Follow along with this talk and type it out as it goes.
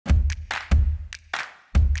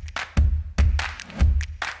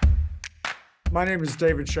My name is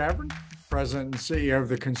David Shavrin, President and CEO of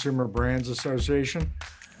the Consumer Brands Association.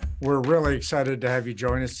 We're really excited to have you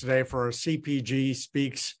join us today for our CPG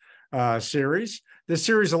Speaks series. This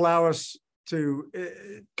series allows us to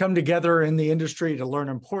come together in the industry to learn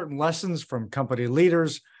important lessons from company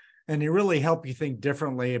leaders and to really help you think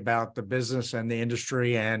differently about the business and the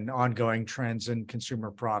industry and ongoing trends in consumer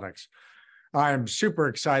products. I'm super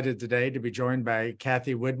excited today to be joined by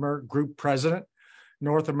Kathy Widmer, Group President,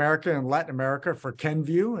 North America and Latin America for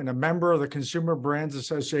Kenvue, and a member of the Consumer Brands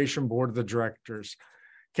Association Board of Directors.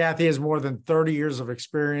 Kathy has more than 30 years of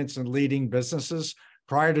experience in leading businesses.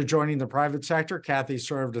 Prior to joining the private sector, Kathy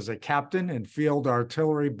served as a captain and field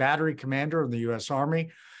artillery battery commander in the U.S. Army.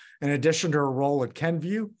 In addition to her role at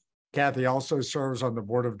Kenvue, Kathy also serves on the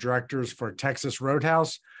board of directors for Texas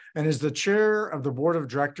Roadhouse and is the chair of the board of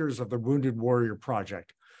directors of the Wounded Warrior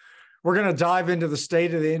Project. We're going to dive into the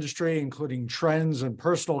state of the industry, including trends in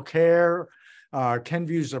personal care,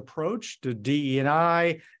 Kenvue's approach to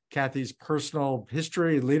DE&I, Kathy's personal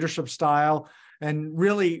history, leadership style, and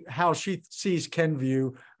really how she sees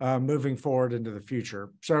Kenvue moving forward into the future.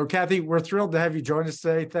 So, Kathy, we're thrilled to have you join us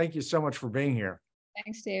today. Thank you so much for being here.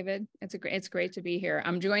 Thanks, David. It's great to be here.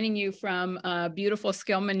 I'm joining you from beautiful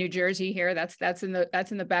Skillman, New Jersey. Here, that's in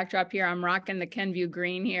the backdrop here. I'm rocking the Kenvue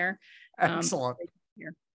green here. Excellent.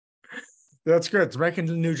 That's good. It's making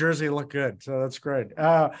New Jersey look good. So that's great.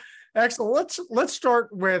 Excellent. Let's start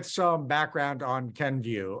with some background on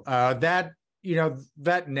Kenvue.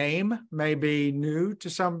 That name may be new to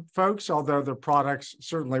some folks, although the products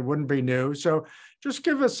certainly wouldn't be new. So just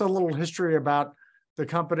give us a little history about the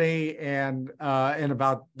company and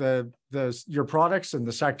about your products and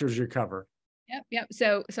the sectors you cover. Yep.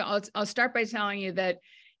 So I'll start by telling you that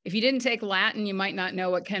if you didn't take Latin, you might not know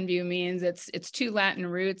what Kenvue means. It's two Latin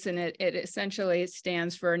roots, and it essentially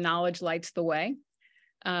stands for knowledge lights the way.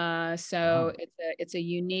 It's a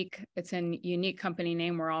unique company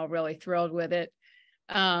name. We're all really thrilled with it.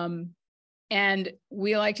 And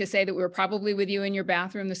we like to say that we were probably with you in your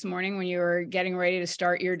bathroom this morning when you were getting ready to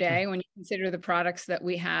start your day. When you consider the products that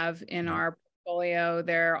we have in our portfolio,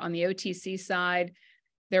 they're on the OTC side.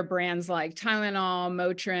 They're brands like Tylenol,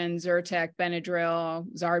 Motrin, Zyrtec, Benadryl,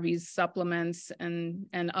 Zarbee's supplements, and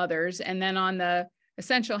others. And then on the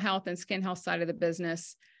essential health and skin health side of the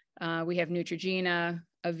business, we have Neutrogena,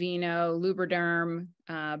 Aveeno, Lubriderm,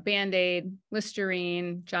 Band-Aid,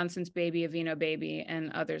 Listerine, Johnson's Baby, Aveeno Baby,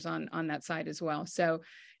 and others on that side as well. So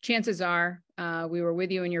chances are we were with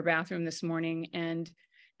you in your bathroom this morning, and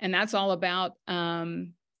that's all about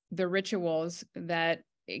the rituals that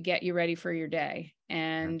get you ready for your day.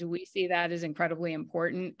 And we see that as incredibly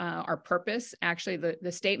important. Our purpose, actually,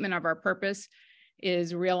 the statement of our purpose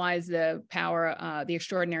is realize the power, the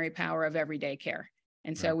extraordinary power of everyday care.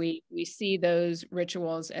 And so we see those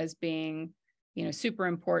rituals as being, super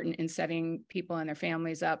important in setting people and their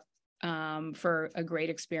families up for a great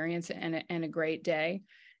experience and a great day.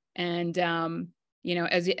 And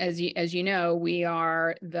as you know, we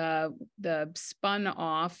are the spun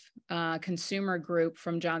off consumer group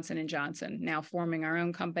from Johnson & Johnson, now forming our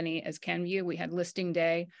own company as Kenvue. We had listing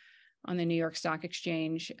day on the New York Stock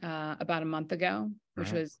Exchange about a month ago,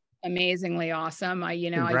 which was amazingly awesome.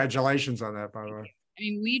 Congratulations on that, by the way. I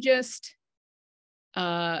mean, we just,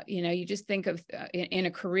 you just think of in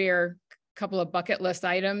a career, couple of bucket list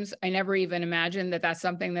items. I never even imagined that that's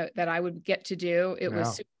something that I would get to do. It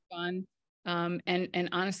was super fun. And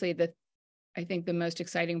honestly, I think the most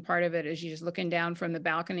exciting part of it is you just looking down from the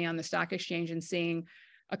balcony on the stock exchange and seeing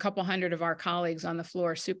a couple hundred of our colleagues on the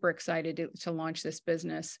floor, super excited to launch this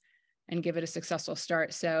business and give it a successful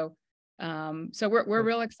start. So we're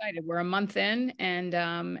real excited. We're a month in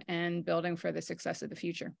and building for the success of the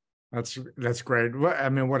future. That's great. I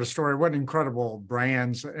mean, what a story, what incredible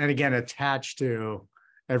brands. And again, attached to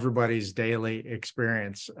everybody's daily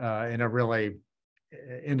experience in a really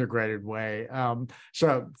integrated way.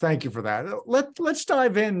 So thank you for that. Let's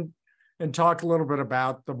dive in and talk a little bit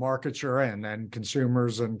about the markets you're in and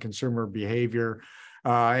consumers and consumer behavior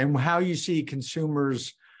and how you see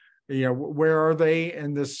consumers, where are they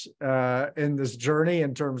in this journey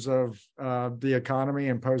in terms of the economy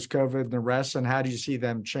and post-COVID and the rest, and how do you see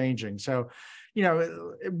them changing? So,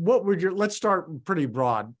 let's start pretty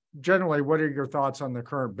broad. Generally, what are your thoughts on the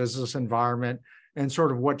current business environment and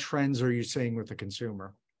sort of what trends are you seeing with the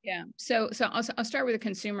consumer? Yeah. So I'll start with the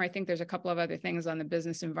consumer. I think there's a couple of other things on the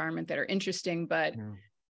business environment that are interesting, but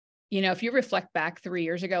if you reflect back 3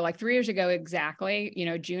 years ago, exactly,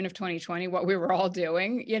 June of 2020, what we were all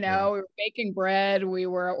doing, we were baking bread, we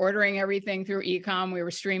were ordering everything through e-com, we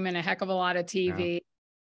were streaming a heck of a lot of TV,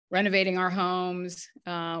 renovating our homes,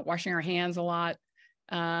 washing our hands a lot.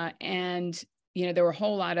 And there were a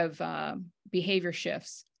whole lot of behavior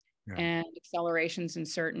shifts Yeah. and accelerations in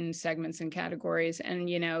certain segments and categories. And,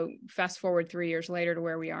 fast forward 3 years later to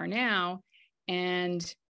where we are now. And,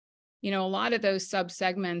 a lot of those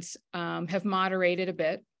sub-segments have moderated a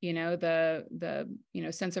bit. The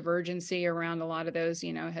sense of urgency around a lot of those,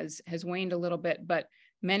 has waned a little bit, but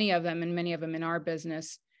many of them in our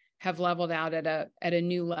business have leveled out at a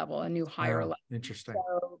new level, a new higher level. Interesting.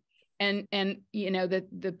 So, and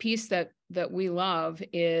the piece that we love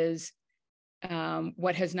is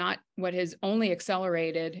what has only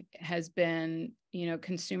accelerated has been,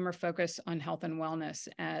 consumer focus on health and wellness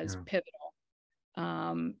as pivotal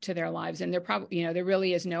to their lives. And there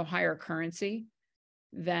really is no higher currency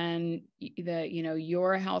than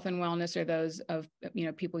your health and wellness or those of,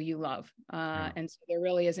 people you love. And so there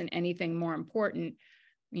really isn't anything more important.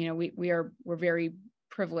 We're very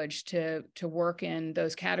privileged to work in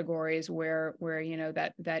those categories where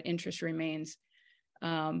that interest remains.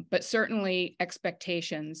 But certainly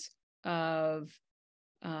expectations of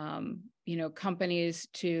companies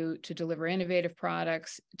to deliver innovative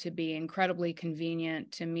products, to be incredibly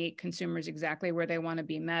convenient, to meet consumers exactly where they want to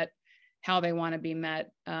be met, how they want to be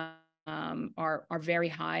met, are very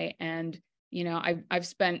high. And I've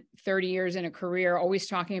spent 30 years in a career always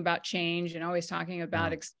talking about change and always talking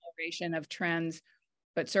about acceleration of trends.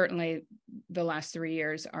 But certainly the last 3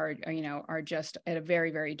 years are just at a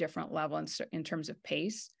very, very different level in terms of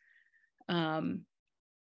pace.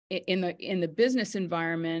 In the business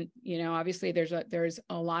environment, obviously there's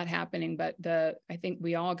a lot happening, but I think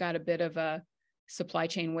we all got a bit of a supply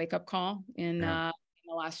chain wake up call in the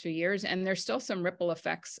last few years, and there's still some ripple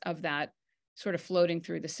effects of that sort of floating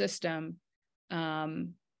through the system. I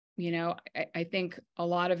think a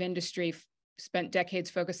lot of industry spent decades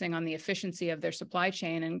focusing on the efficiency of their supply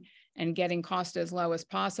chain and getting cost as low as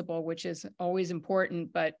possible, which is always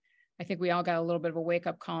important. But I think we all got a little bit of a wake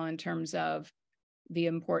up call in terms of the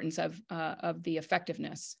importance of the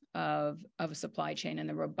effectiveness of a supply chain and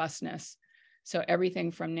the robustness. So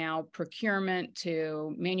everything from now procurement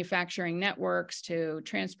to manufacturing networks to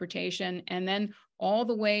transportation, and then all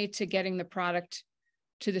the way to getting the product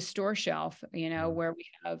to the store shelf, where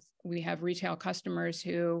we have retail customers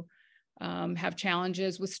who have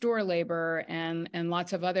challenges with store labor and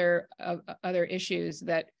lots of other issues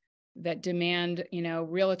that demand,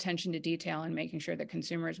 real attention to detail and making sure that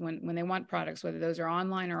consumers, when they want products, whether those are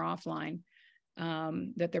online or offline,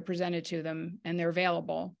 that they're presented to them and they're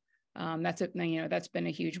available. That's been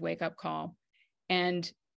a huge wake up call.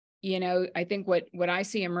 And, I think what I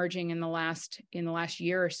see emerging in the last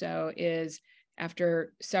year or so is,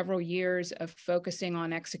 after several years of focusing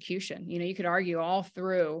on execution, you could argue all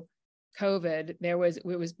through COVID, it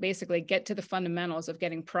was basically get to the fundamentals of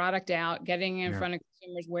getting product out, getting in front of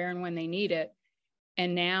consumers where and when they need it.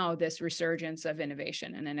 And now this resurgence of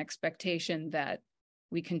innovation and an expectation that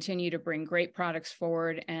we continue to bring great products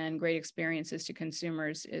forward and great experiences to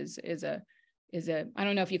consumers is a I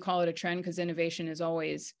don't know if you call it a trend, because innovation is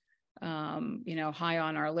always high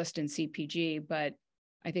on our list in CPG, but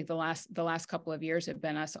I think the last couple of years have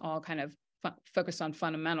been us all kind of focused on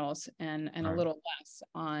fundamentals and a little less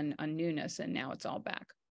on newness, and now it's all back.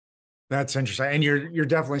 That's interesting, and you're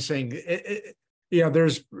definitely saying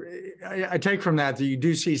I take from that you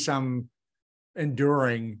do see some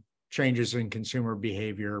enduring changes in consumer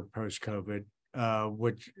behavior post-COVID,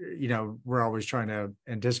 which we're always trying to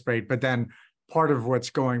anticipate. But then part of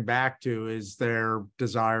what's going back to is their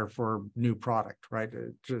desire for new product, right?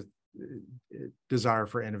 Just desire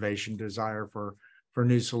for innovation, desire for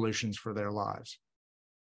new solutions for their lives.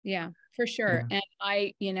 Yeah, for sure. And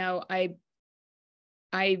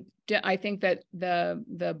I think that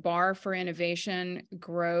the bar for innovation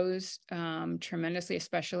grows tremendously,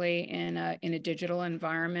 especially in a digital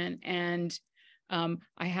environment. And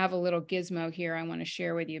I have a little gizmo here I want to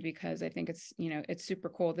share with you, because I think it's super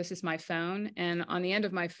cool. This is my phone, and on the end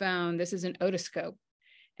of my phone, this is an otoscope.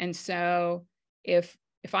 And so if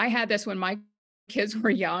I had this when my kids were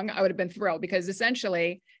young, I would have been thrilled, because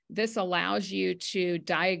essentially this allows you to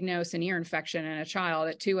diagnose an ear infection in a child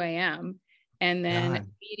at 2 a.m. and then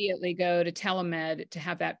immediately go to telemed to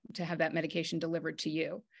have that medication delivered to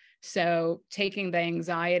you. So taking the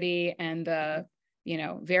anxiety and the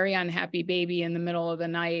very unhappy baby in the middle of the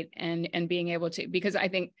night and being able to, because I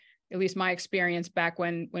think, at least my experience back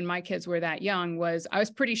when my kids were that young, was I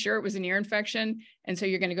was pretty sure it was an ear infection. And so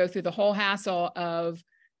you're going to go through the whole hassle of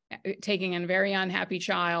taking a very unhappy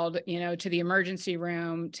child, to the emergency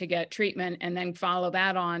room to get treatment, and then follow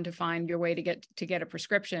that on to find your way to get a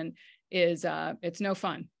prescription is it's no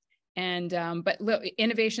fun. And but look,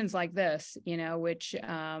 innovations like this, which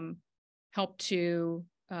help to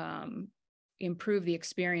improve the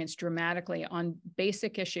experience dramatically on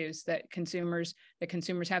basic issues that consumers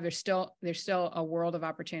have. There's still a world of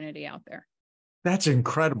opportunity out there. That's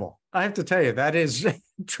incredible. I have to tell you, that is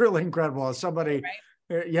truly incredible. As somebody,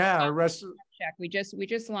 right? Yeah, check. We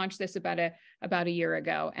just launched this about a year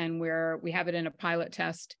ago, and we have it in a pilot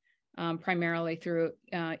test, primarily through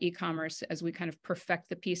e-commerce as we kind of perfect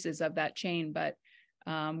the pieces of that chain. But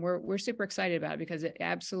we're super excited about it because it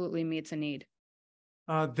absolutely meets a need.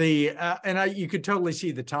 You could totally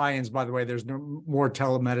see the tie-ins. By the way, there's no more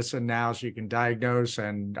telemedicine now, so you can diagnose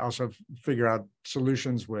and also figure out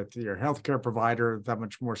solutions with your healthcare provider that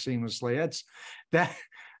much more seamlessly.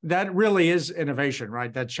 That really is innovation,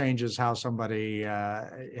 right? That changes how somebody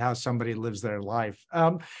lives their life.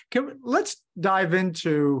 Let's dive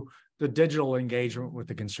into the digital engagement with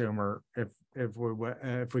the consumer,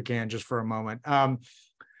 if we can, just for a moment.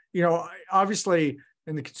 Obviously,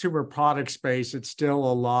 in the consumer product space, it's still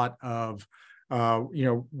a lot of,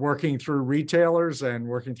 working through retailers and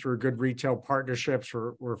working through good retail partnerships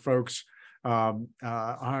where folks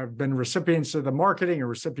have been recipients of the marketing or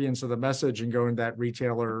recipients of the message and going to that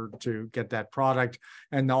retailer to get that product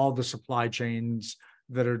and all the supply chains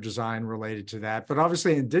that are designed related to that. But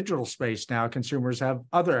obviously in digital space now, consumers have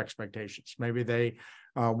other expectations. Maybe they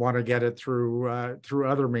want to get it through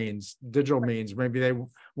other means, digital means. Maybe they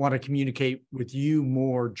want to communicate with you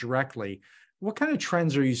more directly. What kind of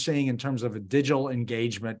trends are you seeing in terms of a digital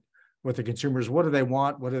engagement with the consumers? What do they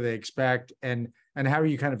want? What do they expect? And how are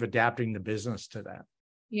you kind of adapting the business to that?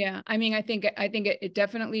 Yeah, I mean, I think it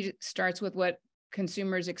definitely starts with what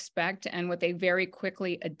consumers expect and what they very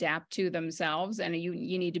quickly adapt to themselves, and you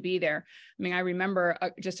need to be there. I mean, I remember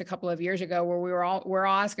just a couple of years ago where we're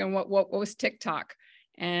all asking what was TikTok,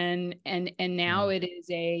 and now it is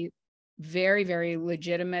a very, very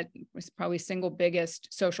legitimate, probably single biggest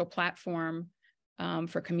social platform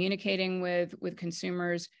for communicating with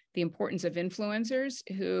consumers. The importance of influencers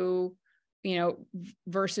who,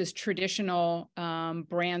 versus traditional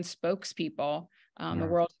brand spokespeople. The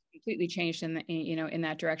world completely changed in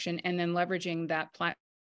that direction, and then leveraging that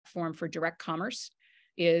platform for direct commerce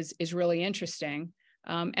is really interesting.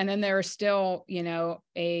 And then there are still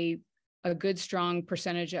a good strong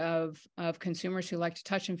percentage of consumers who like to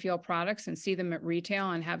touch and feel products and see them at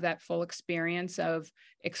retail and have that full experience of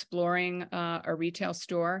exploring a retail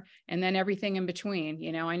store, and then everything in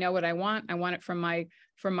between. I know what I want it from my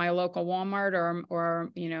local Walmart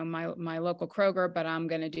or my local Kroger, but I'm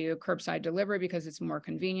going to do curbside delivery because it's more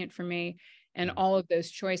convenient for me. And all of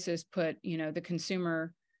those choices put the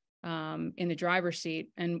consumer in the driver's seat.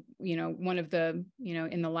 And one of the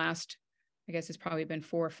in the last, I guess it's probably been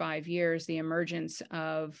 4 or 5 years, the emergence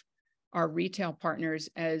of our retail partners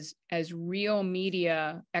as real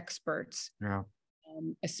media experts,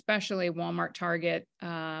 especially Walmart, Target,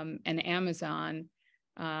 and Amazon,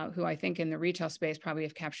 who I think in the retail space probably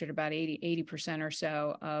have captured about 80% or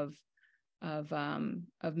so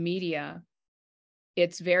of media.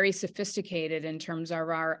 It's very sophisticated in terms of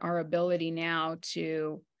our ability now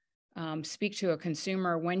to speak to a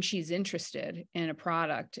consumer when she's interested in a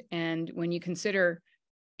product. And when you consider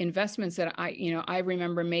investments that I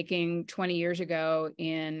remember making 20 years ago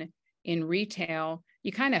in retail,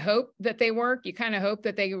 you kind of hope that they work. You kind of hope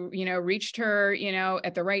that they, reached her,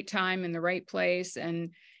 at the right time in the right place.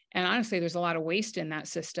 And honestly, there's a lot of waste in that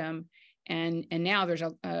system. And now there's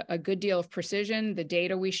a good deal of precision. The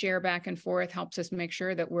data we share back and forth helps us make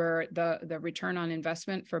sure that we're the return on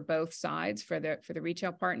investment for both sides, for the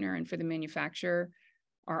retail partner and for the manufacturer,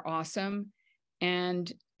 are awesome.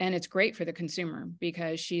 And it's great for the consumer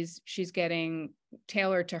because she's getting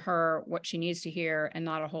tailored to her what she needs to hear and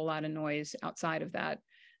not a whole lot of noise outside of that.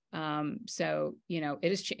 So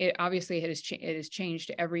it has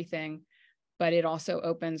changed everything. But it also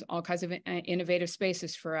opens all kinds of innovative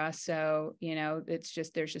spaces for us. So,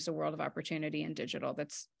 there's just a world of opportunity in digital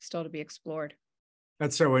that's still to be explored.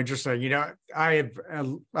 That's so interesting. I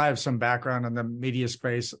have some background in the media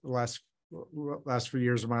space last few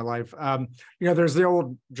years of my life. There's the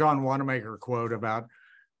old John Wanamaker quote about,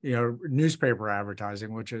 newspaper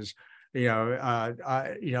advertising, which is,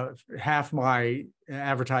 half my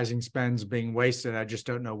advertising spend's being wasted. I just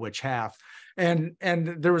don't know which half. And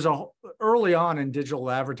there was early on in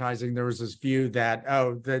digital advertising, there was this view that,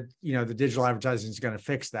 the digital advertising is going to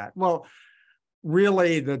fix that. Well,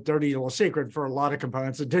 really the dirty little secret for a lot of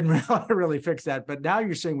components, it didn't really fix that. But now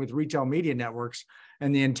you're seeing with retail media networks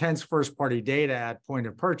and the intense first party data at point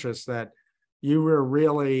of purchase that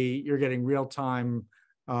you're getting real time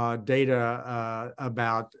data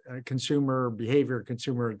about consumer behavior,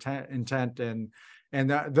 consumer intent, and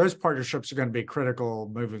those partnerships are going to be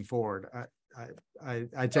critical moving forward.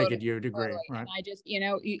 I take it you'd agree, totally. right? And I just,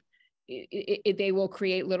 they will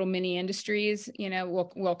create little mini industries,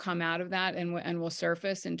 will come out of that and will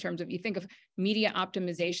surface in terms of, you think of media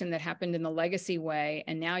optimization that happened in the legacy way,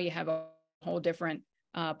 and now you have a whole different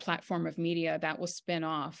platform of media that will spin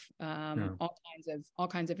off all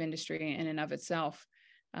kinds of industry in and of itself.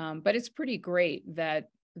 But it's pretty great that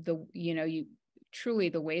truly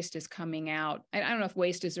the waste is coming out. I don't know if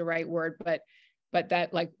waste is the right word, but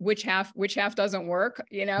that, like, which half doesn't work,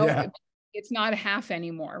 Yeah. it's not a half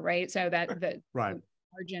anymore, right? So that Right. the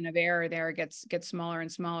margin of error there gets smaller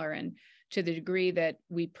and smaller. And to the degree that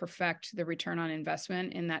we perfect the return on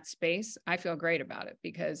investment in that space, I feel great about it,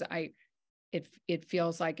 because it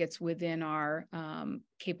feels like it's within our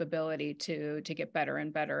capability to get better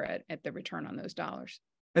and better at the return on those dollars.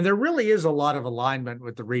 And there really is a lot of alignment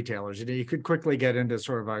with the retailers. You could quickly get into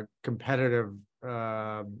sort of a competitive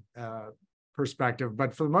perspective,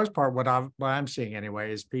 but for the most part, what I'm seeing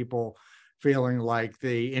anyway is people feeling like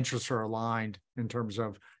the interests are aligned in terms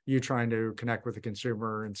of you trying to connect with the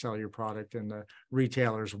consumer and sell your product, and the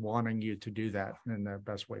retailers wanting you to do that in the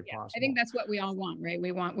best way possible. I think that's what we all want, right?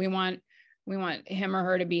 We want him or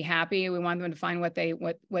her to be happy. We want them to find what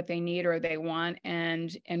they need or they want.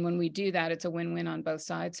 And when we do that, it's a win-win on both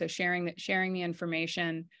sides. So sharing the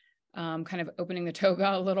information, kind of opening the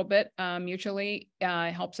toga a little bit mutually,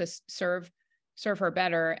 helps us serve her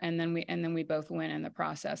better. And then we both win in the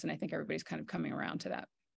process. And I think everybody's kind of coming around to that.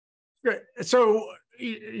 Great. So,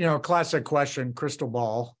 classic question, crystal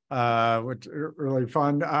ball, which is really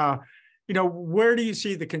fun. Where do you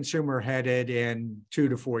see the consumer headed in 2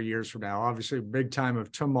 to 4 years from now? Obviously, big time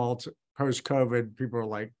of tumult post-COVID. People are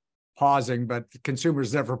like pausing, but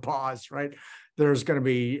consumers never pause, right? There's going to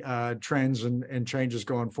be trends and changes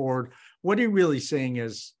going forward. What are you really seeing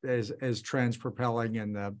as trends propelling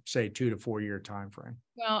in the, say, 2 to 4 year time frame?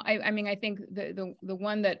 Well, I think the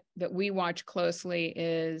one that we watch closely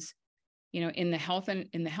is, in the health and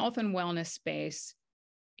wellness space,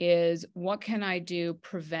 is what can I do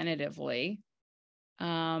preventatively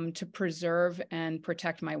to preserve and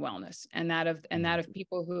protect my wellness and that of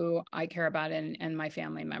people who I care about and my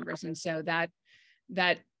family members. And so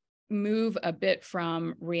that move a bit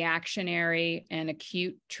from reactionary and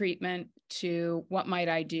acute treatment to what might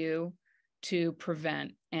I do to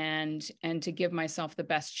prevent and to give myself the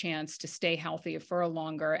best chance to stay healthy for a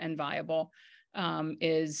longer and viable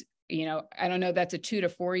is, I don't know, that's a 2 to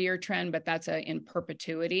 4 year trend, but that's in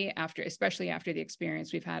perpetuity, especially after the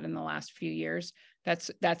experience we've had in the last few years.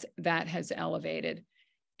 That has elevated.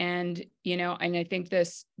 And, and I think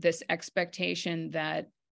this expectation that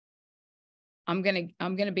I'm going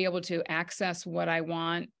to be able to access what I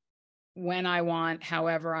want, when I want,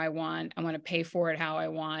 however I want to pay for it how I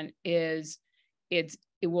want, it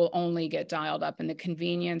will only get dialed up. And the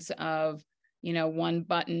convenience of, one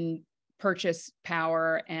button purchase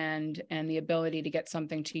power and the ability to get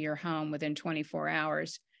something to your home within 24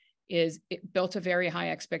 hours it built a very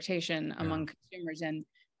high expectation among consumers. And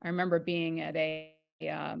I remember being at a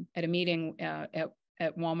meeting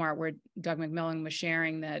at Walmart where Doug McMillan was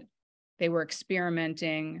sharing that they were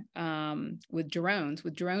experimenting with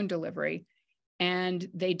drone delivery, and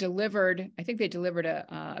I think they delivered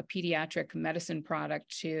a pediatric medicine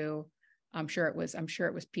product to, I'm sure it was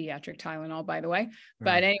pediatric Tylenol, by the way.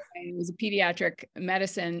 But anyway, it was a pediatric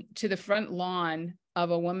medicine to the front lawn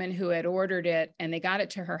of a woman who had ordered it, and they got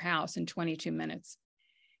it to her house in 22 minutes.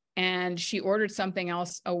 And she ordered something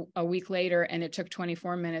else a week later, and it took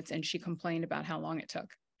 24 minutes, and she complained about how long it took.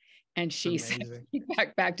 And she sent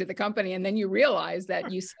back to the company. And then you realize that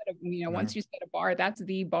once you set a bar, that's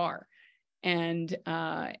the bar. And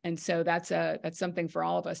so that's something for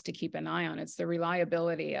all of us to keep an eye on. It's the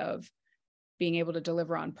reliability of being able to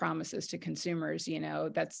deliver on promises to consumers.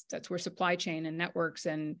 That's where supply chain and networks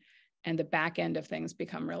and the back end of things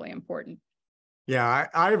become really important. Yeah,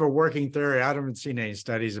 I have a working theory. I haven't seen any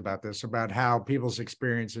studies about this, about how people's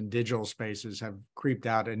experience in digital spaces have creeped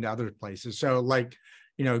out into other places. So like,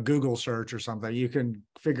 Google search or something, you can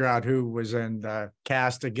figure out who was in the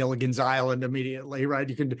cast of Gilligan's Island immediately, right?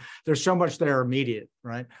 There's so much there immediate,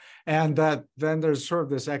 right? And that then there's sort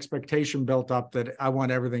of this expectation built up that I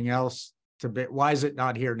want everything else to be, why is it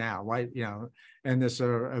not here now? Why, and this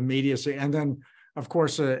immediacy. And then, of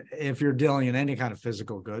course, if you're dealing in any kind of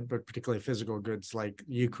physical good, but particularly physical goods like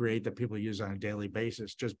you create that people use on a daily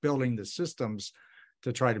basis, just building the systems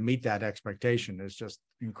to try to meet that expectation is just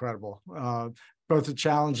incredible. Both a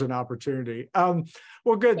challenge and opportunity.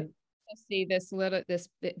 Well, good. See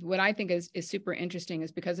what I think is super interesting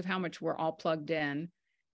is because of how much we're all plugged in,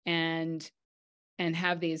 and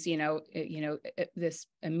have these, this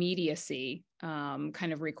immediacy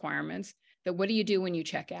kind of requirements, that what do you do when you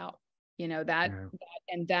check out?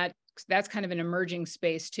 That's kind of an emerging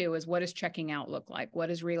space too, is what does checking out look like? What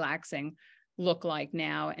does relaxing look like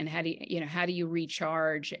now? And how do you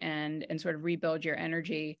recharge and sort of rebuild your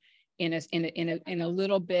energy in a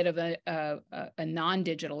little bit of a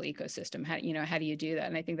non-digital ecosystem? How do you do that?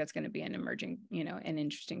 And I think that's going to be an emerging, an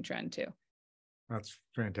interesting trend too. That's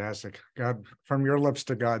fantastic. God, from your lips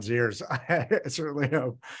to God's ears, I certainly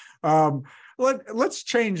hope. Let's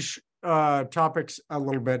change topics a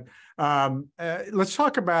little bit. Let's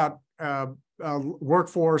talk about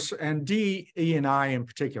workforce and DE&I in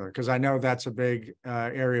particular, because I know that's a big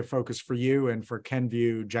area of focus for you and for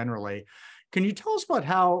Kenvue generally. Can you tell us about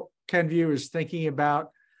how Kenvue is thinking about?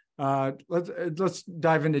 Let's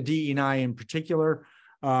dive into DE&I in particular.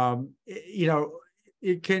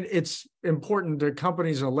 It's important to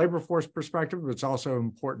companies in a labor force perspective, but it's also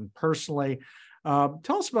important personally.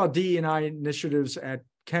 Tell us about DE&I initiatives at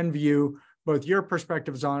Kenvue, both your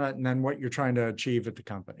perspectives on it and then what you're trying to achieve at the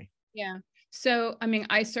company. Yeah. So, I mean,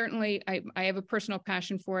 I certainly, I have a personal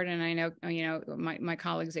passion for it, and I know, my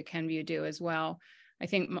colleagues at Kenvue do as well. I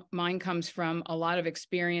think mine comes from a lot of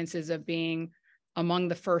experiences of being among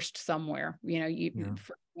the first somewhere,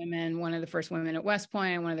 first women, one of the first women at West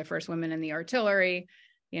Point, one of the first women in the artillery,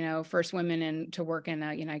 first women to work in,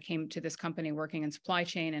 I came to this company working in supply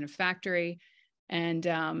chain in a factory. And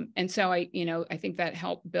so I think that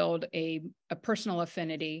helped build a personal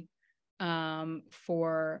affinity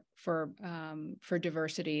for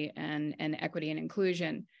diversity and equity and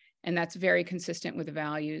inclusion. And that's very consistent with the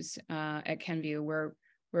values at Kenvue, where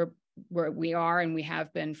we are, and we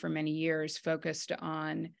have been for many years, focused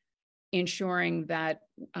on ensuring that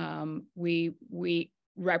we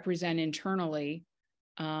represent internally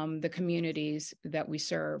the communities that we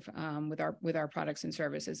serve with our products and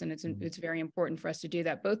services. And it's very important for us to do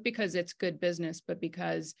that, both because it's good business,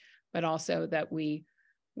 but also that we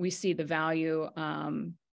see the value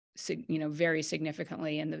very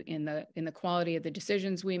significantly in the quality of the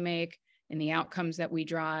decisions we make, in the outcomes that we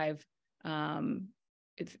drive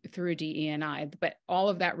through DE&I. But all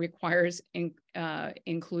of that requires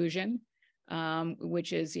inclusion,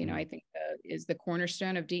 which is, I think is the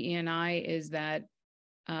cornerstone of DE&I, is that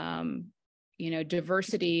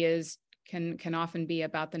diversity can often be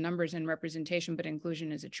about the numbers and representation, but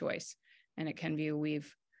inclusion is a choice. And at Kenvue,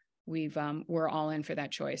 we're all in for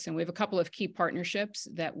that choice. And we have a couple of key partnerships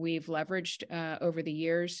that we've leveraged over the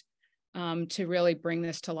years to really bring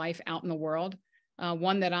this to life out in the world.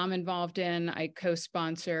 One that I'm involved in, I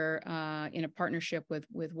co-sponsor in a partnership with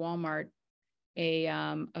Walmart,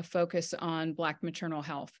 a focus on Black maternal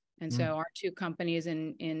health. And so our two companies,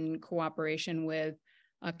 in cooperation with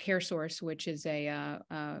CareSource, which is a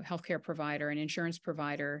healthcare provider, an insurance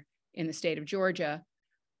provider in the state of Georgia,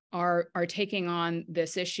 are taking on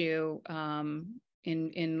this issue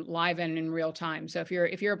in live and in real time. So if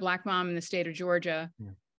you're a Black mom in the state of Georgia,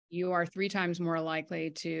 you are 3 times more likely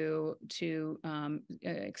to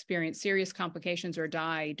experience serious complications or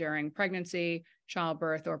die during pregnancy,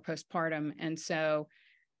 childbirth, or postpartum. And so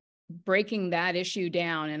breaking that issue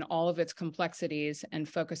down in all of its complexities and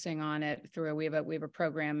focusing on it through we have a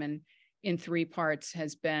program in 3 parts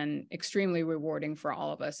has been extremely rewarding for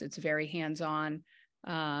all of us. It's very hands-on,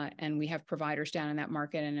 and we have providers down in that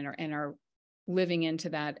market and are living into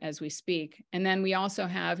that as we speak. And then we also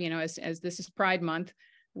have, as this is Pride Month,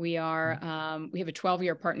 we have a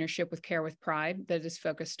 12-year partnership with Care with Pride that is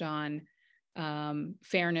focused on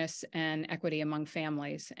fairness and equity among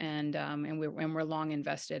families, and we're long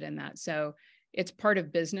invested in that. So it's part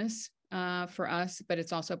of business for us, but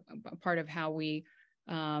it's also part of how we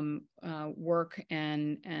work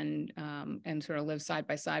and sort of live side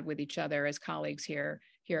by side with each other as colleagues here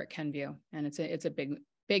at Kenvue. And it's a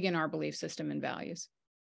big in our belief system and values.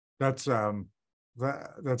 That's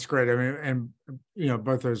great. I mean, and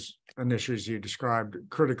both those initiatives you described,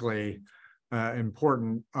 critically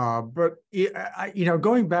important. But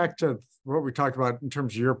going back to what we talked about in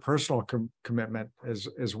terms of your personal commitment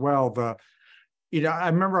as well. I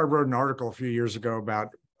remember I wrote an article a few years ago about.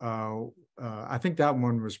 I think that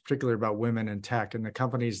one was particularly about women in tech and the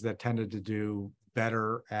companies that tended to do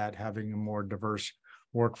better at having a more diverse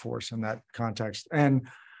workforce in that context. And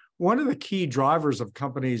one of the key drivers of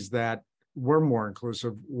companies that were more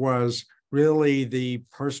inclusive was really the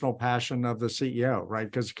personal passion of the CEO, right?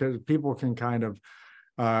 Because people can kind of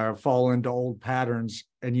fall into old patterns,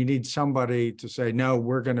 and you need somebody to say, no,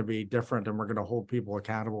 we're going to be different, and we're going to hold people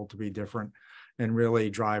accountable to be different and really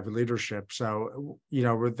drive leadership. So,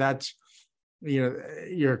 that's,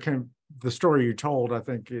 your kind of the story you told, I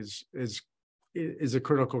think is is a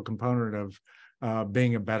critical component of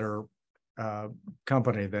being a better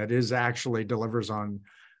company that is actually delivers on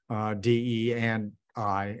DE and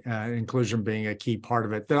I, inclusion being a key part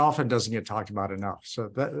of it that often doesn't get talked about enough. So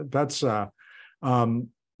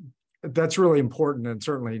that's really important, and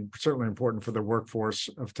certainly important for the workforce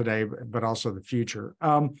of today, but also the future.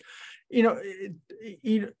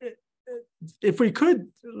 If we could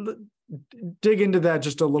dig into that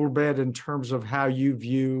just a little bit in terms of how you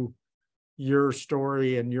view your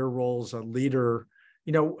story and your role as a leader,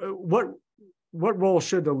 what role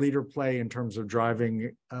should the leader play in terms of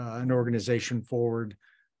driving an organization forward,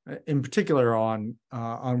 in particular on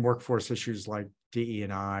workforce issues like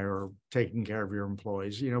DE&I or taking care of your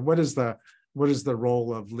employees? What is the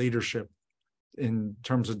role of leadership in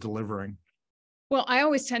terms of delivering? Well, I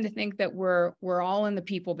always tend to think that we're all in the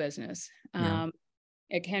people business. Yeah.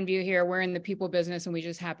 At Kenvue here, we're in the people business, and we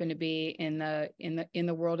just happen to be in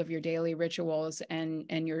the world of your daily rituals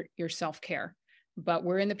and your self-care. But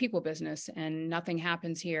we're in the people business, and nothing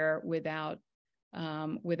happens here without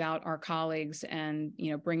our colleagues and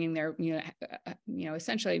bringing their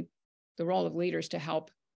essentially the role of leaders to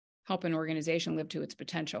help an organization live to its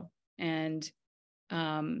potential. And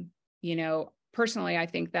personally, I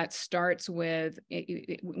think that starts with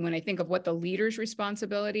when I think of what the leader's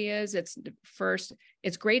responsibility is.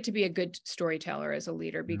 It's great to be a good storyteller as a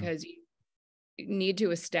leader, because you need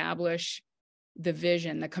to establish the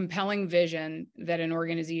vision, the compelling vision that an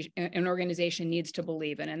organization needs to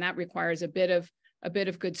believe in, and that requires a bit of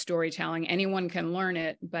good storytelling. Anyone can learn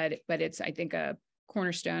it, but it's, I think, a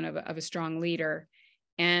cornerstone of a strong leader.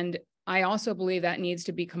 And I also believe that needs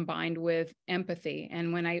to be combined with empathy.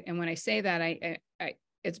 And when I say that,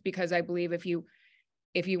 it's because I believe if you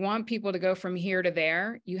want people to go from here to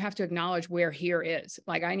there, you have to acknowledge where here is.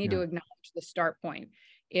 Like, I need to acknowledge the start point.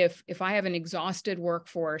 If I have an exhausted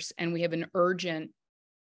workforce and we have an urgent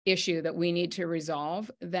issue that we need to resolve,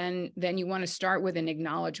 then you want to start with an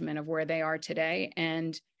acknowledgement of where they are today,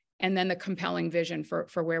 and then the compelling vision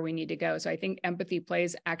for where we need to go. So I think empathy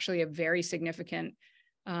plays actually a very significant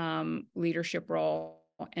leadership role.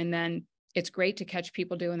 And then it's great to catch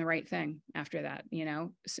people doing the right thing after that,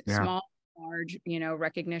 small, large,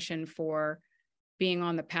 recognition for being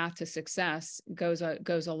on the path to success goes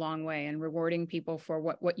a long way, and rewarding people for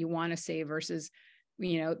what you want to see versus,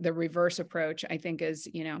 the reverse approach, I think is,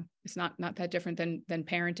 it's not that different than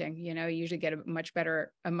parenting. You usually get a much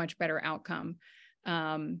better outcome.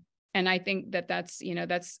 And I think that's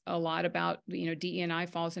a lot about, DE&I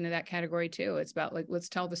falls into that category too. It's about, like, let's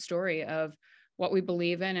tell the story of what we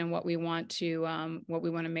believe in and what we want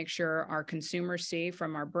to make sure our consumers see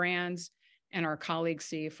from our brands, and our colleagues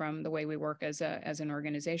see from the way we work as an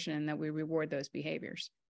organization, and that we reward those behaviors.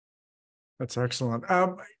 That's excellent.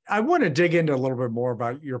 I want to dig into a little bit more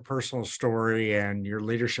about your personal story and your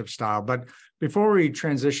leadership style. But before we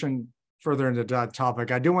transition further into that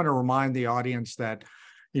topic, I do want to remind the audience that,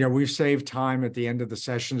 we've saved time at the end of the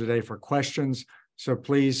session today for questions. So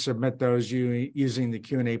please submit those using the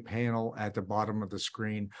Q&A panel at the bottom of the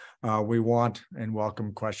screen. We want and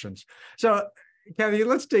welcome questions. So, Kathy,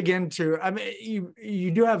 let's dig into,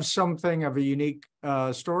 you do have something of a unique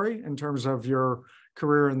story in terms of your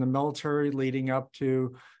career in the military leading up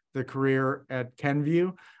to the career at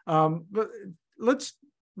Kenvue. But let's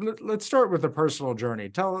start with the personal journey.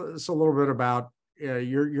 Tell us a little bit about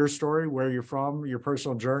your story, where you're from, your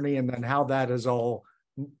personal journey, and then how that has all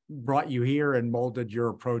brought you here and molded your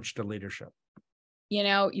approach to leadership.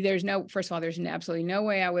 First of all, there's absolutely no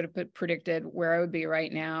way I would have predicted where I would be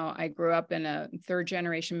right now. I grew up in a third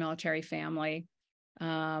generation military family,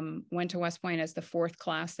 went to West Point as the fourth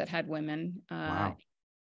class that had women. Wow.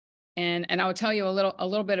 And I will tell you a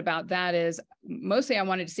little bit about that. Is mostly I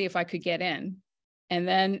wanted to see if I could get in. And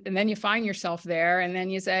then you find yourself there, and then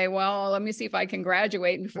you say, well, let me see if I can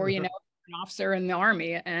graduate before an officer in the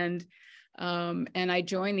Army. And I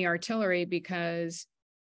joined the artillery because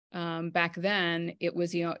back then it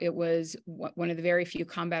was one of the very few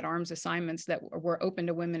combat arms assignments that were open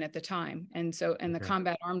to women at the time. And the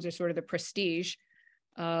combat arms are sort of the prestige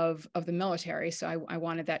of the military. So I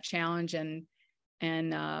wanted that challenge and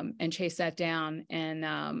chase that down.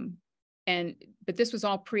 But this was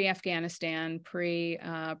all pre-Afghanistan,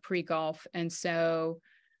 pre-Gulf. And so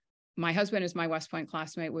my husband is my West Point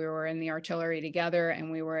classmate. We were in the artillery together, and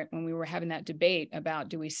when we were having that debate about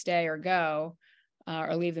do we stay or go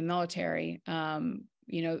or leave the military,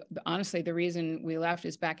 honestly, the reason we left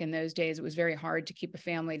is back in those days, it was very hard to keep a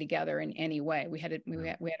family together in any way. We had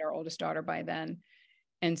our oldest daughter by then.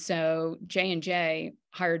 And so J&J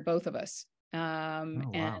hired both of us.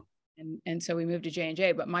 And so we moved to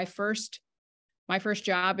J&J. But my first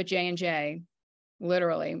job at J&J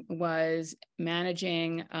literally, was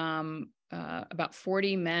managing about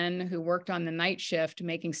 40 men who worked on the night shift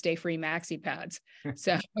making Stay Free maxi pads.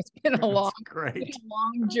 So it's been a long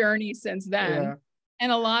journey since then. Yeah.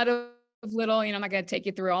 And a lot of little, I'm not going to take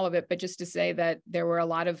you through all of it, but just to say that there were a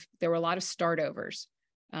lot of startovers.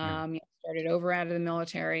 I started over out of the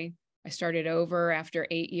military. I started over after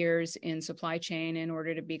 8 years in supply chain in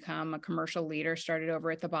order to become a commercial leader, started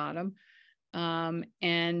over at the bottom,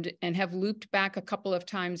 and have looped back a couple of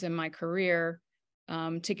times in my career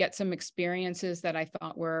to get some experiences that I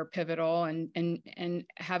thought were pivotal, and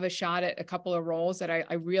have a shot at a couple of roles that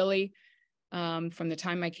I really, from the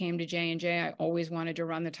time I came to J&J, I always wanted to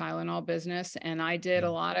run the Tylenol business. And I did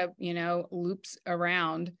a lot of, loops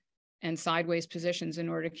around and sideways positions in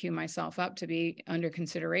order to queue myself up to be under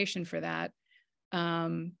consideration for that.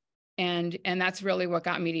 And that's really what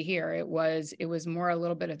got me to here. It was more a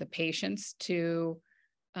little bit of the patience to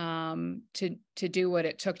do what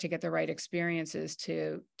it took to get the right experiences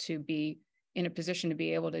to be in a position to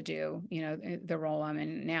be able to do, the role I'm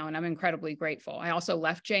in now. And I'm incredibly grateful. I also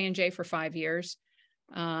left J&J for 5 years,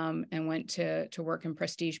 and went to work in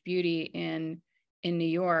prestige beauty in New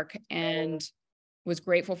York, and was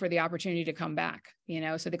grateful for the opportunity to come back,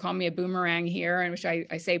 so they call me a boomerang here, and which I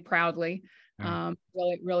say proudly.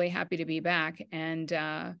 Really happy to be back. And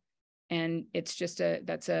it's just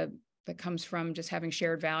that comes from just having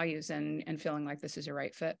shared values and feeling like this is a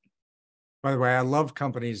right fit. By the way, I love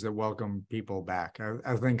companies that welcome people back.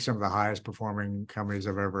 I think some of the highest performing companies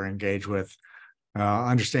I've ever engaged with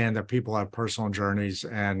understand that people have personal journeys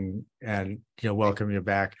and welcome you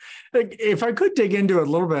back. If I could dig into it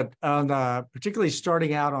a little bit on particularly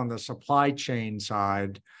starting out on the supply chain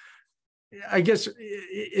side, I guess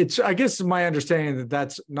my understanding that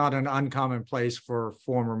that's not an uncommon place for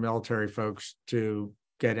former military folks to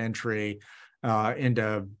get entry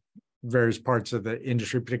into various parts of the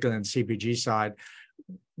industry, particularly on the CPG side.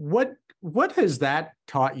 What has that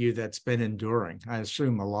taught you that's been enduring? I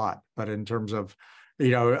assume a lot, but in terms of,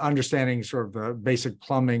 understanding sort of the basic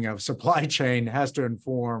plumbing of supply chain has to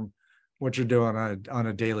inform what you're doing on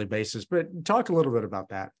a daily basis. But talk a little bit about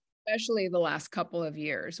that. Especially the last couple of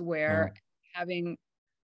years, where having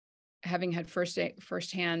had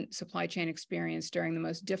firsthand supply chain experience during the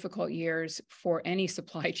most difficult years for any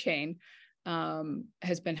supply chain,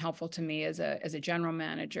 has been helpful to me as a general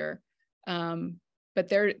manager. But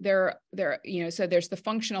so there's the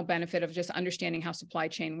functional benefit of just understanding how supply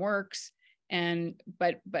chain works.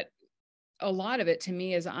 But a lot of it to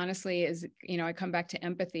me is honestly I come back to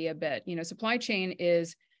empathy a bit. Supply chain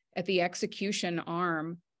is at the execution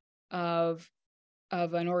arm of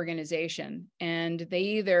an organization, and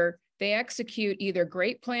they execute either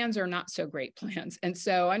great plans or not so great plans. And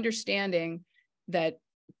so understanding that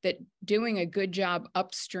doing a good job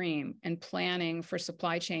upstream and planning for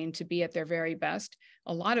supply chain to be at their very best,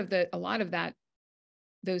 a lot of that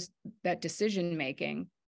decision making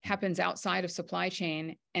happens outside of supply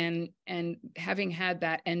chain, and having had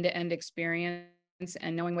that end-to-end experience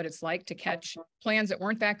and knowing what it's like to catch plans that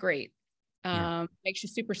weren't that great, makes you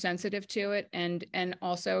super sensitive to it, and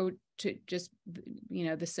also to just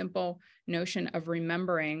the simple notion of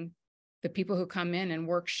remembering the people who come in and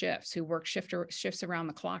work shifts, who work shifts around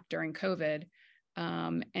the clock during COVID,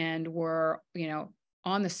 and were,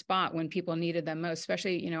 on the spot when people needed them most,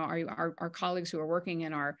 especially, our colleagues who are working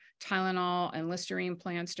in our Tylenol and Listerine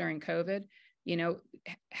plants during COVID,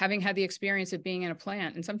 having had the experience of being in a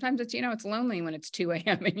plant. And sometimes it's, it's lonely when it's 2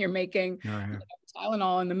 a.m. and you're making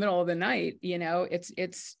Tylenol in the middle of the night.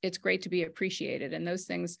 It's great to be appreciated. And those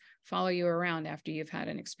things follow you around after you've had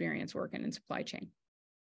an experience working in supply chain.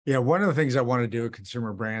 Yeah, one of the things I want to do at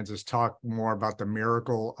Consumer Brands is talk more about the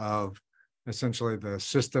miracle of essentially the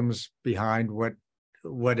systems behind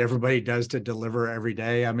what everybody does to deliver every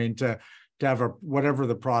day. I mean, to have whatever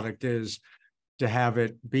the product is, to have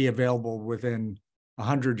it be available within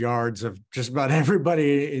 100 yards of just about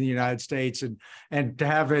everybody in the United States, and to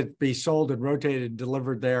have it be sold and rotated and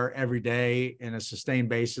delivered there every day in a sustained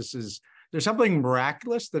basis there's something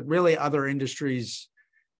miraculous that really other industries.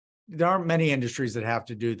 There aren't many industries that have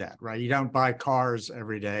to do that, right? You don't buy cars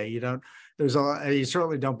every day. You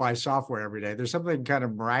certainly don't buy software every day. There's something kind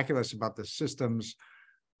of miraculous about the systems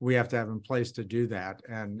we have to have in place to do that.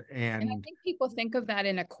 And I think people think of that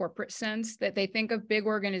in a corporate sense, that they think of big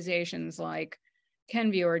organizations like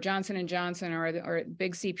Kenvue or Johnson & Johnson or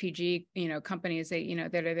big CPG, companies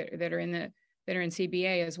that, that are in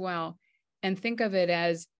CBA as well, and think of it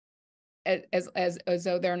as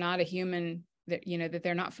though they're not a human, that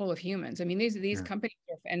they're not full of humans. I mean, these companies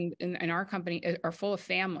and our company are full of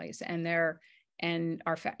families, and and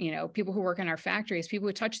our, people who work in our factories, people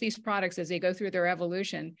who touch these products as they go through their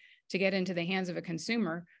evolution to get into the hands of a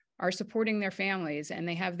consumer, are supporting their families, and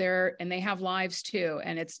they have lives too.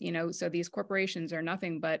 And it's, so these corporations are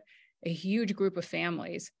nothing but a huge group of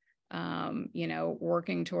families,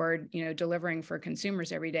 working toward, delivering for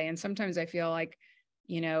consumers every day. And sometimes I feel like,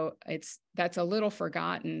 that's a little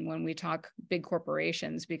forgotten when we talk big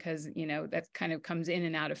corporations, because, that kind of comes in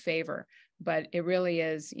and out of favor, but it really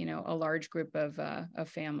is, a large group of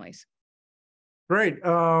families. Great.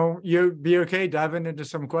 You be okay diving into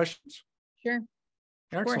some questions? Sure.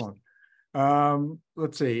 Excellent.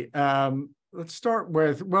 Let's see. Let's start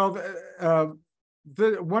with, one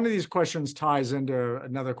of these questions ties into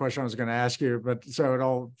another question I was going to ask you, but so it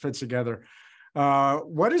all fits together.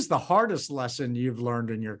 What is the hardest lesson you've learned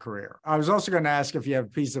in your career? I was also going to ask if you have a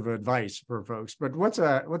piece of advice for folks, but what's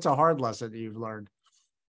a hard lesson that you've learned?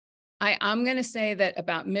 I'm going to say that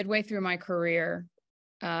about midway through my career,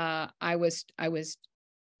 I was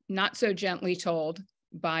not so gently told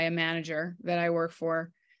by a manager that I work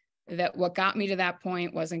for that what got me to that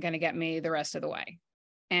point wasn't going to get me the rest of the way.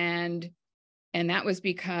 And that was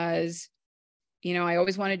because, I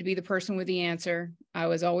always wanted to be the person with the answer. I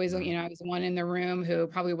was always, I was the one in the room who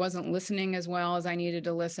probably wasn't listening as well as I needed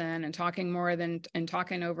to listen, and talking more and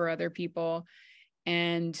talking over other people,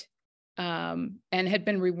 and had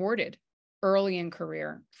been rewarded early in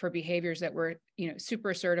career for behaviors that were, super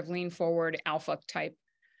assertive, lean forward, alpha type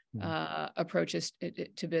approaches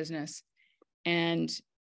to business. And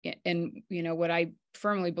what I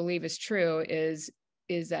firmly believe is true is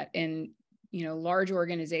that in, large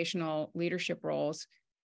organizational leadership roles,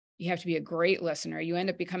 you have to be a great listener. You end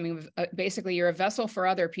up becoming basically you're a vessel for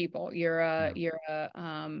other people. You're a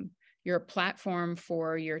platform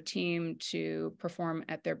for your team to perform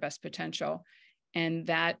at their best potential. And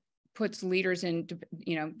that puts leaders in,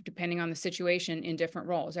 depending on the situation, in different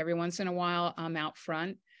roles. Every once in a while, I'm out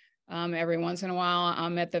front. Every once in a while,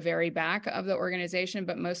 I'm at the very back of the organization,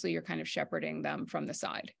 but mostly you're kind of shepherding them from the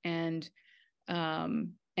side. And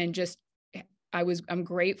just, I'm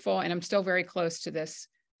grateful, and I'm still very close to this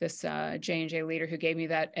J&J leader who gave me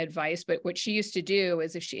that advice. But what she used to do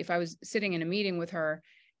is if I was sitting in a meeting with her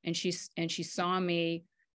and she saw me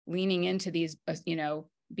leaning into these,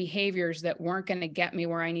 behaviors that weren't going to get me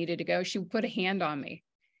where I needed to go, she would put a hand on me.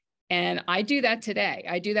 And I do that today.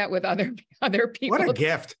 I do that with other people. What a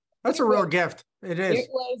gift. That's a real gift. It is. It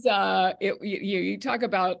was, you talk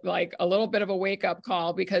about like a little bit of a wake up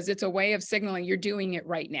call, because it's a way of signaling you're doing it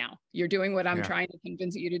right now. You're doing what I'm trying to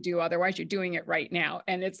convince you to do. Otherwise, you're doing it right now.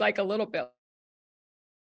 And it's like a little bit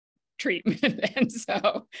treatment. And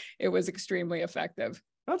so it was extremely effective.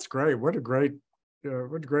 That's great. What a great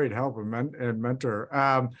help and mentor.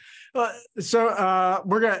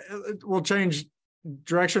 We'll change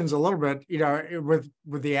directions a little bit, with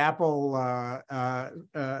the Apple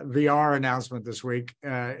VR announcement this week,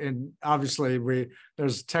 and obviously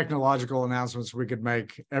there's technological announcements we could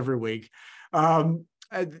make every week,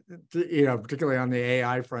 particularly on the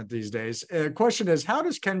AI front these days. Question is, how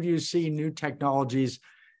does Kenvue see new technologies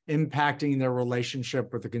impacting their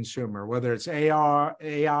relationship with the consumer, whether it's AR,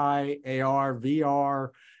 AI, AR, VR,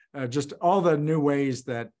 just all the new ways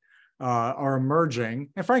that are emerging.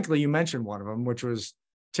 And frankly, you mentioned one of them, which was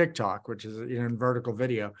TikTok, which is in vertical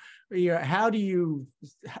video. How do you,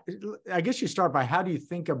 I guess you start by, how do you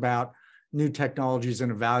think about new technologies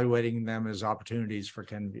and evaluating them as opportunities for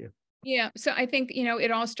Kenvue? Yeah. So I think, it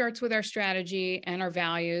all starts with our strategy and our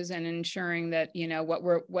values, and ensuring that,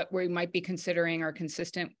 what we might be considering are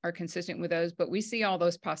consistent with those. But we see all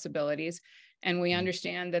those possibilities, and we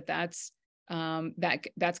understand that that's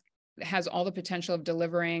has all the potential of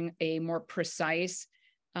delivering a more precise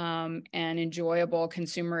and enjoyable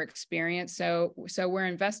consumer experience. So we're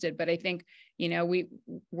invested. But I think,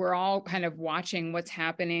 we're all kind of watching what's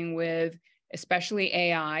happening with especially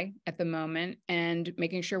AI at the moment, and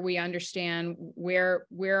making sure we understand where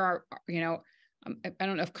our, I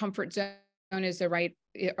don't know if comfort zone is the right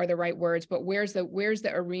words, but where's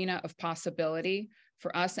the arena of possibility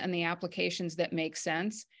for us and the applications that make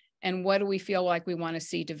sense, and what do we feel like we want to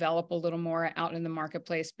see develop a little more out in the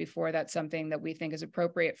marketplace before that's something that we think is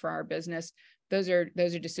appropriate for our business. Those are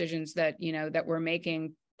decisions that that we're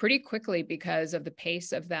making pretty quickly because of the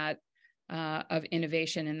pace of that of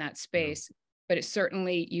innovation in that space. But it's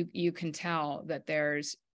certainly, you can tell that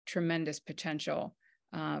there's tremendous potential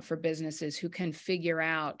for businesses who can figure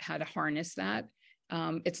out how to harness that.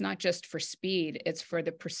 It's not just for speed, it's for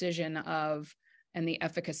the precision of and the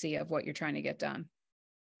efficacy of what you're trying to get done.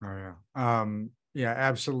 Oh, yeah. Yeah,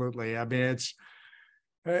 absolutely. I mean,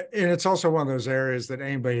 And it's also one of those areas that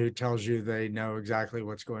anybody who tells you they know exactly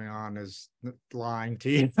what's going on is lying to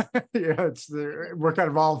you. We're kind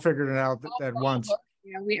of all figuring it out at once.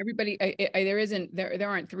 You know, everybody, there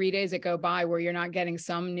aren't 3 days that go by where you're not getting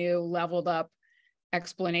some new leveled up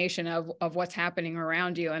explanation of what's happening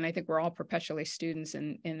around you. And I think we're all perpetually students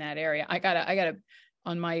in that area. I got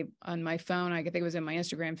on my phone, I think it was in my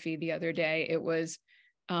Instagram feed the other day, it was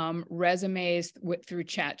resumes through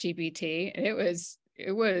ChatGPT.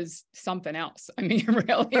 It was something else. I mean, it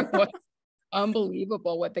really was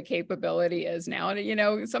unbelievable what the capability is now. And, you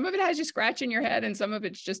know, some of it has you scratching your head and some of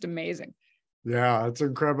it's just amazing. Yeah, it's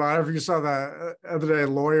incredible. I don't know if you saw that other day, a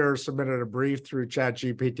lawyer submitted a brief through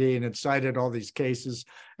ChatGPT and it cited all these cases,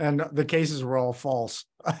 and the cases were all false,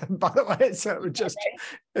 by the way. So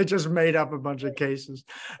it just made up a bunch of cases.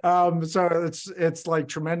 So it's like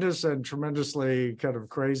tremendous and tremendously kind of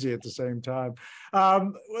crazy at the same time.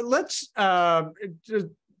 Let's just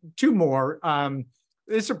two more.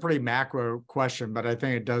 It's a pretty macro question, but I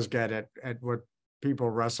think it does get at what people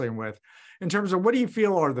are wrestling with. In terms of what do you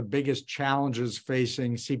feel are the biggest challenges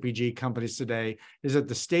facing CPG companies today? Is it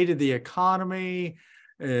the state of the economy?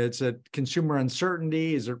 Is it consumer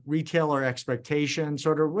uncertainty? Is it retailer expectation?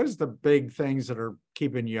 Sort of what is the big things that are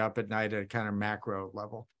keeping you up at night at a kind of macro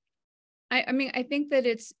level? I mean, I think that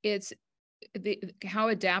it's how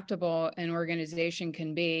adaptable an organization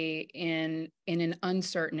can be in an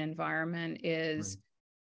uncertain environment is. Right.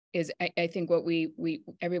 I think what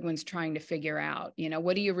everyone's trying to figure out, you know,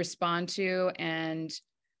 what do you respond to and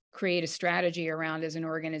create a strategy around as an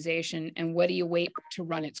organization, and what do you wait to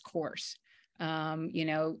run its course? You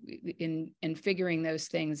know, in figuring those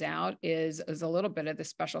things out is a little bit of the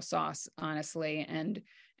special sauce, honestly, and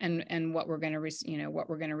what we're going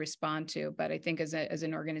to respond to. But I think as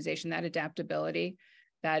an organization, that adaptability,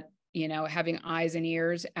 that, you know, having eyes and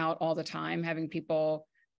ears out all the time, having people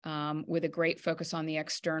with a great focus on the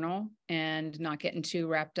external and not getting too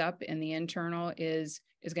wrapped up in the internal is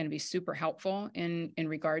going to be super helpful in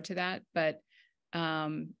regard to that. But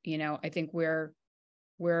you know, I think we're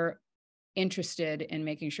interested in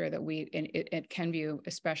making sure that at Kenvue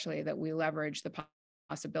especially, that we leverage the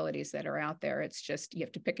possibilities that are out there. It's just you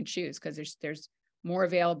have to pick and choose, because there's more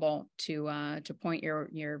available to point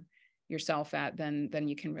yourself at than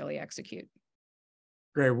you can really execute.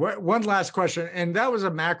 Great. One last question, and that was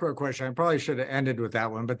a macro question. I probably should have ended with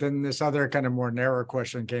that one, but then this other kind of more narrow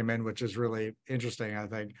question came in, which is really interesting, I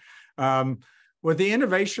think. With the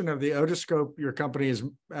innovation of the otoscope, your company is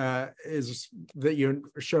that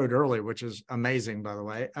you showed earlier, which is amazing, by the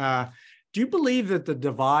way. Do you believe that the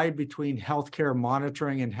divide between healthcare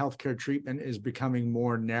monitoring and healthcare treatment is becoming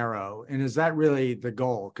more narrow? And is that really the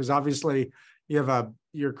goal? Because obviously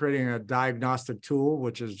you're creating a diagnostic tool,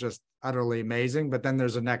 which is just utterly amazing, but then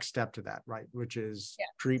there's a next step to that, right? Which is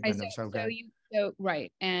treatment of some kind.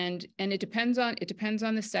 Right, and it depends on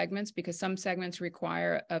the segments, because some segments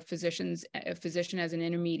require a physician as an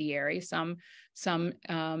intermediary, some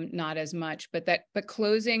not as much. But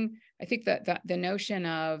closing, I think that the notion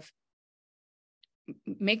of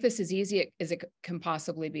make this as easy as it can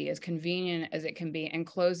possibly be, as convenient as it can be, and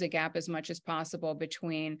close the gap as much as possible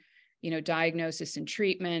between, you know, diagnosis and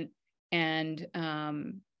treatment, and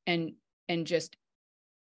just,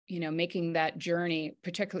 you know, making that journey,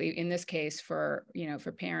 particularly in this case for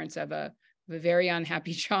parents of a very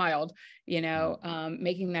unhappy child, you know,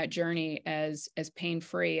 making that journey as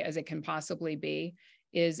pain-free as it can possibly be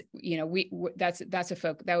is, you know,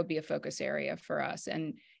 that would be a focus area for us.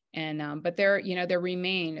 But there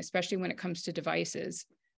remain, especially when it comes to devices,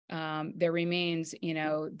 there remains, you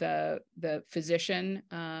know, the physician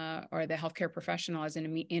or the healthcare professional as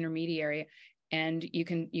an intermediary. And you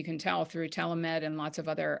can tell through telemed and lots of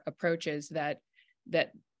other approaches that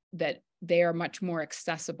they are much more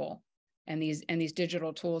accessible, and these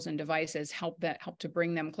digital tools and devices help to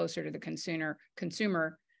bring them closer to the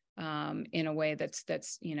consumer in a way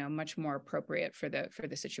that's you know, much more appropriate for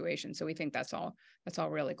the situation. So we think that's all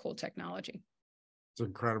really cool technology. It's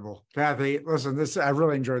incredible. Kathy, listen, I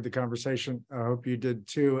really enjoyed the conversation. I hope you did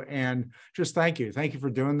too. And just thank you for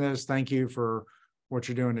doing this. Thank you for what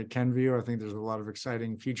you're doing at Kenvue. I think there's a lot of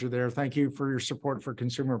exciting future there. Thank you for your support for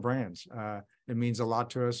consumer brands. It means a lot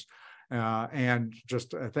to us. And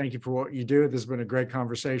just thank you for what you do. This has been a great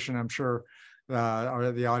conversation. I'm sure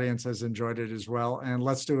the audience has enjoyed it as well. And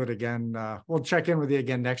let's do it again. We'll check in with you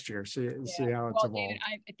again next year, see how it's evolved. David,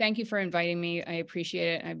 I thank you for inviting me. I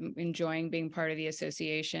appreciate it. I'm enjoying being part of the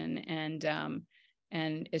association,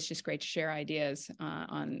 and it's just great to share ideas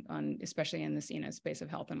on especially in this, you know, space of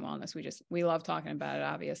health and wellness. We love talking about it,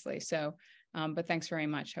 obviously. So, but thanks very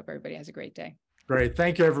much. Hope everybody has a great day. Great.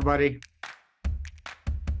 Thank you, everybody.